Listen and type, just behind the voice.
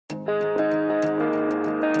Hey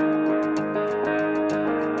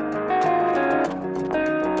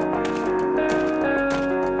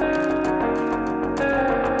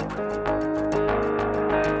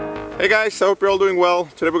guys, I hope you're all doing well.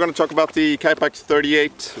 Today we're going to talk about the Kaipak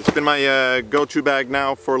 38. It's been my go-to bag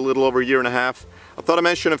now for a little over a year and a half. I thought I'd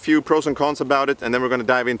mention a few pros and cons about it, and then we're going to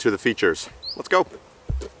dive into the features. Let's go!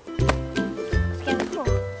 It's kind of cool.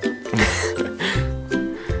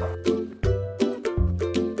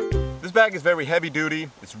 This bag is very heavy duty,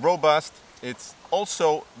 it's robust, it's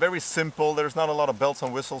also very simple. There's not a lot of bells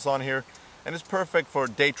and whistles on here, and it's perfect for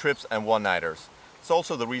day trips and one-nighters. It's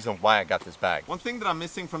also the reason why I got this bag. One thing that I'm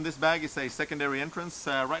missing from this bag is a secondary entrance.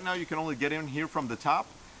 Right now you can only get in here from the top.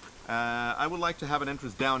 I would like to have an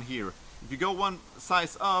entrance down here. If you go one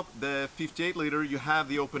size up, the 58 liter, you have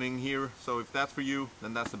the opening here. So if that's for you,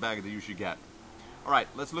 then that's the bag that you should get. Alright,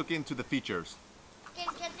 let's look into the features.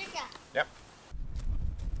 Yep.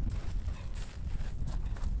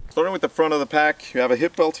 Starting with the front of the pack, you have a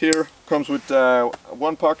hip belt here. Comes with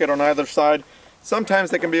one pocket on either side. Sometimes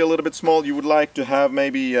they can be a little bit small. You would like to have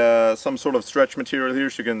maybe some sort of stretch material here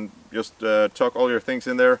so you can just tuck all your things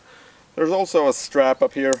in there. There's also a strap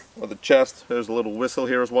up here on the chest. There's a little whistle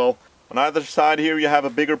here as well. On either side here you have a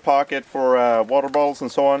bigger pocket for water bottles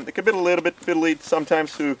and so on. It can be a little bit fiddly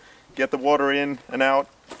sometimes to get the water in and out.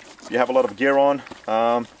 You have a lot of gear on.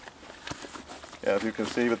 Yeah, as you can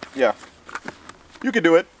see, but yeah, you can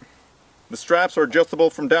do it. The straps are adjustable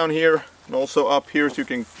from down here and also up here, so you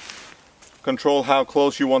can control how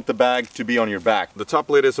close you want the bag to be on your back. The top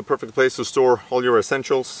lid is a perfect place to store all your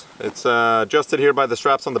essentials. It's adjusted here by the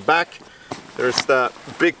straps on the back. There's that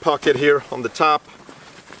big pocket here on the top.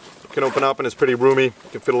 You can open up and it's pretty roomy. You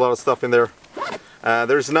can fit a lot of stuff in there.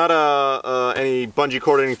 There's not any bungee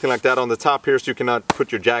cord or anything like that on the top here, so you cannot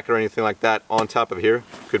put your jacket or anything like that on top of here.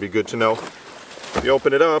 Could be good to know. If you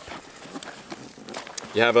open it up,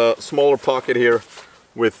 you have a smaller pocket here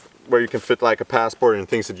with where you can fit like a passport and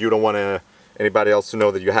things that you don't want anybody else to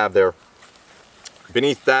know that you have there.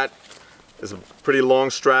 Beneath that is a pretty long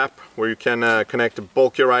strap where you can connect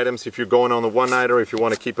bulkier items if you're going on a one-nighter, or if you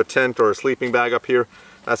want to keep a tent or a sleeping bag up here.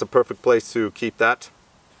 That's a perfect place to keep that.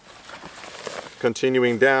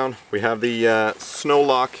 Continuing down, we have the snow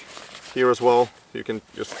lock here as well. You can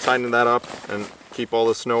just tighten that up and keep all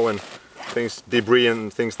the snow and things, debris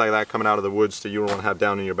and things like that coming out of the woods that you don't want to have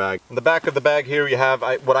down in your bag. On the back of the bag here you have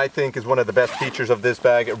what I think is one of the best features of this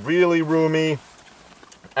bag. A really roomy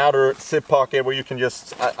outer zip pocket where you can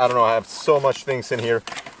just, I don't know, I have so much things in here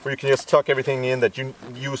where you can just tuck everything in that you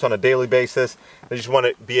use on a daily basis. I just want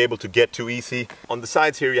to be able to get to easy. On the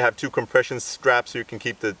sides here you have two compression straps so you can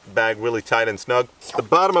keep the bag really tight and snug. At the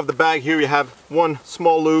bottom of the bag here you have one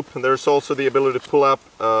small loop, and there's also the ability to pull up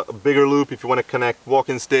a bigger loop if you want to connect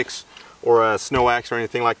walking sticks or a snow axe or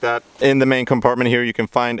anything like that. In the main compartment here you can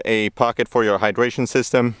find a pocket for your hydration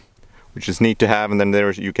system, which is neat to have, and then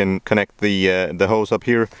there's, you can connect the hose up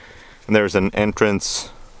here, and there's an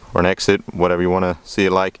entrance or an exit, whatever you want to see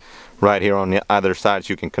it like, right here on the other side,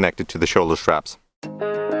 so you can connect it to the shoulder straps.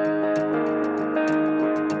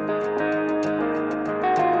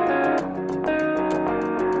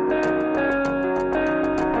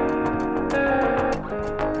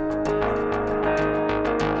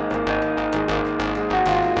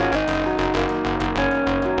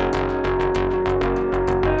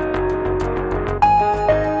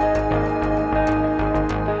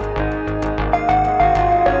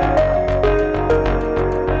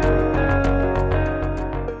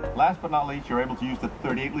 Last but not least, you're able to use the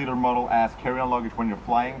 38 liter model as carry-on luggage when you're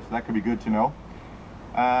flying, so that could be good to know.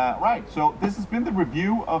 Right, so this has been the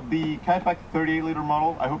review of the Kaipak 38 liter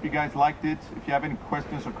model. I hope you guys liked it. If you have any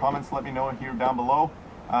questions or comments, let me know here down below.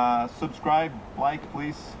 Subscribe, like,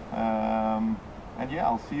 please. And yeah,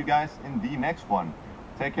 I'll see you guys in the next one.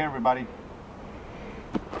 Take care, everybody.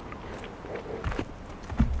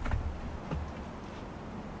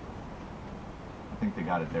 I think they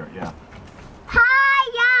got it there, yeah.